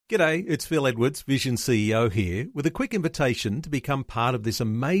G'day, it's Phil Edwards, Vision CEO here, with a quick invitation to become part of this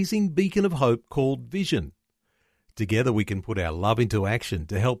amazing beacon of hope called Vision. Together we can put our love into action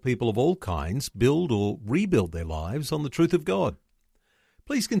to help people of all kinds build or rebuild their lives on the truth of God.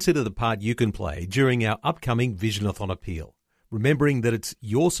 Please consider the part you can play during our upcoming Visionathon appeal, remembering that it's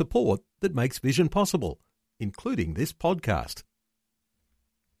your support that makes Vision possible, including this podcast.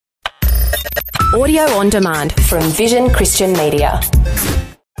 Audio on demand from Vision Christian Media.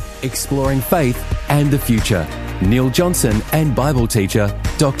 Exploring faith and the future. Neil Johnson and Bible teacher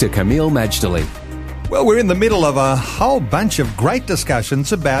Dr. Camille Majdali. Well, we're in the middle of a whole bunch of great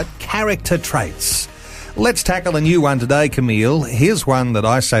discussions about character traits. Let's tackle a new one today, Camille. Here's one that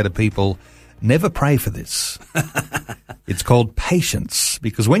I say to people, never pray for this. It's called patience,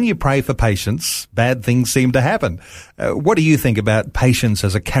 because when you pray for patience, bad things seem to happen. What do you think about patience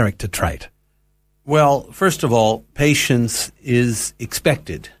as a character trait? Well, first of all, patience is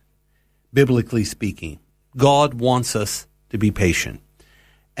expected, biblically speaking. God wants us to be patient.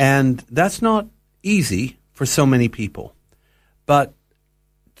 And that's not easy for so many people. But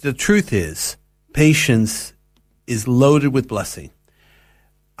the truth is, patience is loaded with blessing.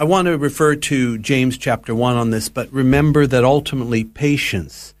 I want to refer to James chapter 1 on this, but remember that ultimately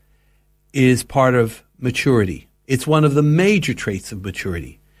patience is part of maturity. It's one of the major traits of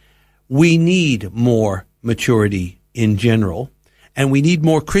maturity. We need more maturity in general, and we need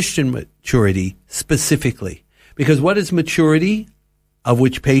more Christian maturity specifically. Because what is maturity, of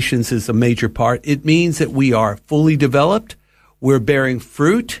which patience is a major part? It means that we are fully developed, we're bearing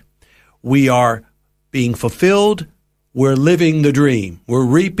fruit, we are being fulfilled, we're living the dream, we're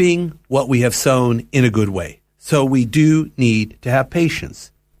reaping what we have sown in a good way. So we do need to have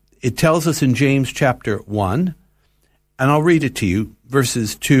patience. It tells us in James chapter 1, and I'll read it to you,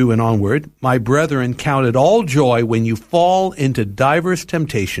 verses 2 and onward. My brethren, count it all joy when you fall into diverse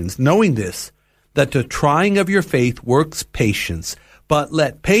temptations, knowing this, that the trying of your faith works patience. But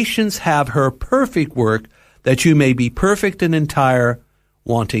let patience have her perfect work, that you may be perfect and entire,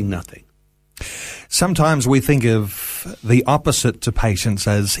 wanting nothing. Sometimes we think of the opposite to patience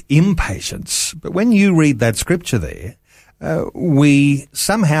as impatience. But when you read that scripture there, we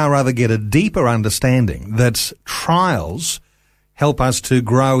somehow or other get a deeper understanding that trials help us to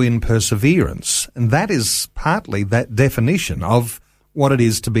grow in perseverance. And that is partly that definition of what it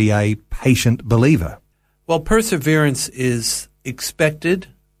is to be a patient believer. Well, perseverance is expected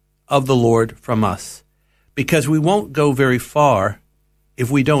of the Lord from us, because we won't go very far if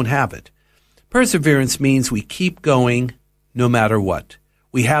we don't have it. Perseverance means we keep going no matter what.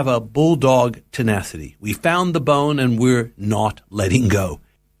 We have a bulldog tenacity. We found the bone and we're not letting go.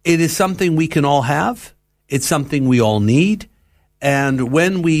 It is something we can all have. It's something we all need. And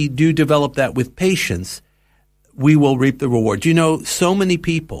when we do develop that with patience, we will reap the reward. You know, so many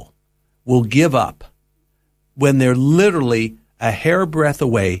people will give up when they're literally a hairbreadth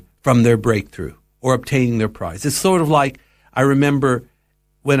away from their breakthrough or obtaining their prize. It's sort of like, I remember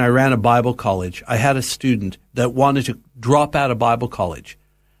when I ran a Bible college, I had a student that wanted to drop out of Bible college.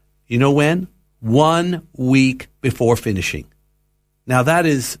 You know when? 1 week before finishing. Now that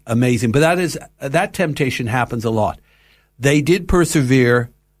is amazing, but that temptation happens a lot. They did persevere,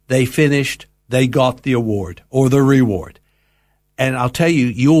 they finished, they got the award or the reward. And I'll tell you,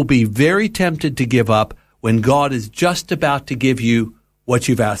 you'll be very tempted to give up when God is just about to give you what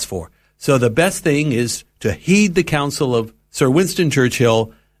you've asked for. So the best thing is to heed the counsel of Sir Winston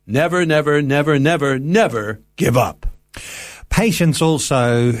Churchill, never, never, never, never, never give up. Patience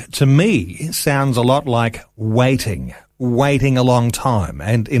also, to me, sounds a lot like waiting a long time.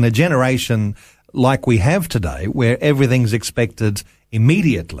 And in a generation like we have today, where everything's expected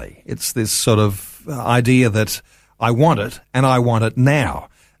immediately, it's this sort of idea that I want it and I want it now.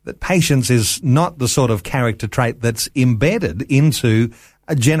 That patience is not the sort of character trait that's embedded into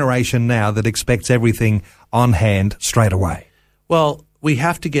a generation now that expects everything on hand straight away. Well, we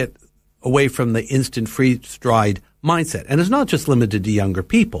have to get away from the instant freeze-dried mindset. And it's not just limited to younger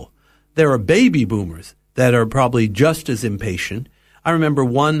people. There are baby boomers that are probably just as impatient. I remember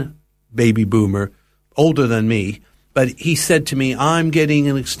one baby boomer, older than me, but he said to me, I'm getting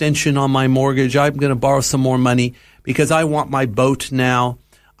an extension on my mortgage. I'm going to borrow some more money because I want my boat now.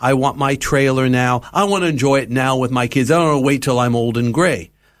 I want my trailer now. I want to enjoy it now with my kids. I don't want to wait till I'm old and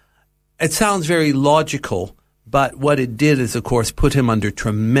gray. It sounds very logical, but what it did is, of course, put him under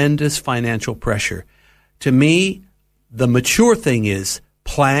tremendous financial pressure. To me, the mature thing is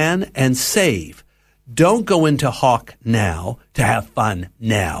plan and save. Don't go into hawk now to have fun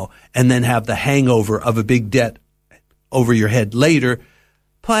now and then have the hangover of a big debt over your head later.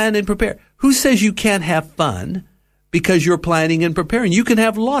 Plan and prepare. Who says you can't have fun because you're planning and preparing. You can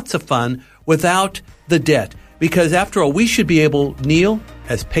have lots of fun without the debt, because after all, we should be able, Neil,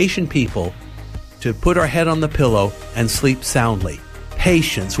 as patient people, to put our head on the pillow and sleep soundly.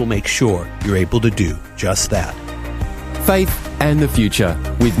 Patience will make sure you're able to do just that. Faith and the Future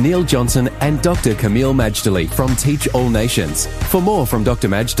with Neil Johnson and Dr. Camille Majdali from Teach All Nations. For more from Dr.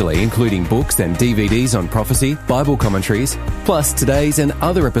 Majdali, including books and DVDs on prophecy, Bible commentaries, plus today's and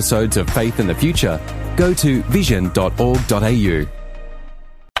other episodes of Faith and the Future, go to vision.org.au.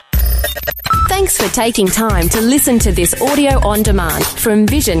 Thanks for taking time to listen to this audio on demand from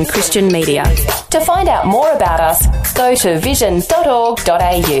Vision Christian Media. To find out more about us, go to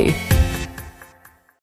vision.org.au.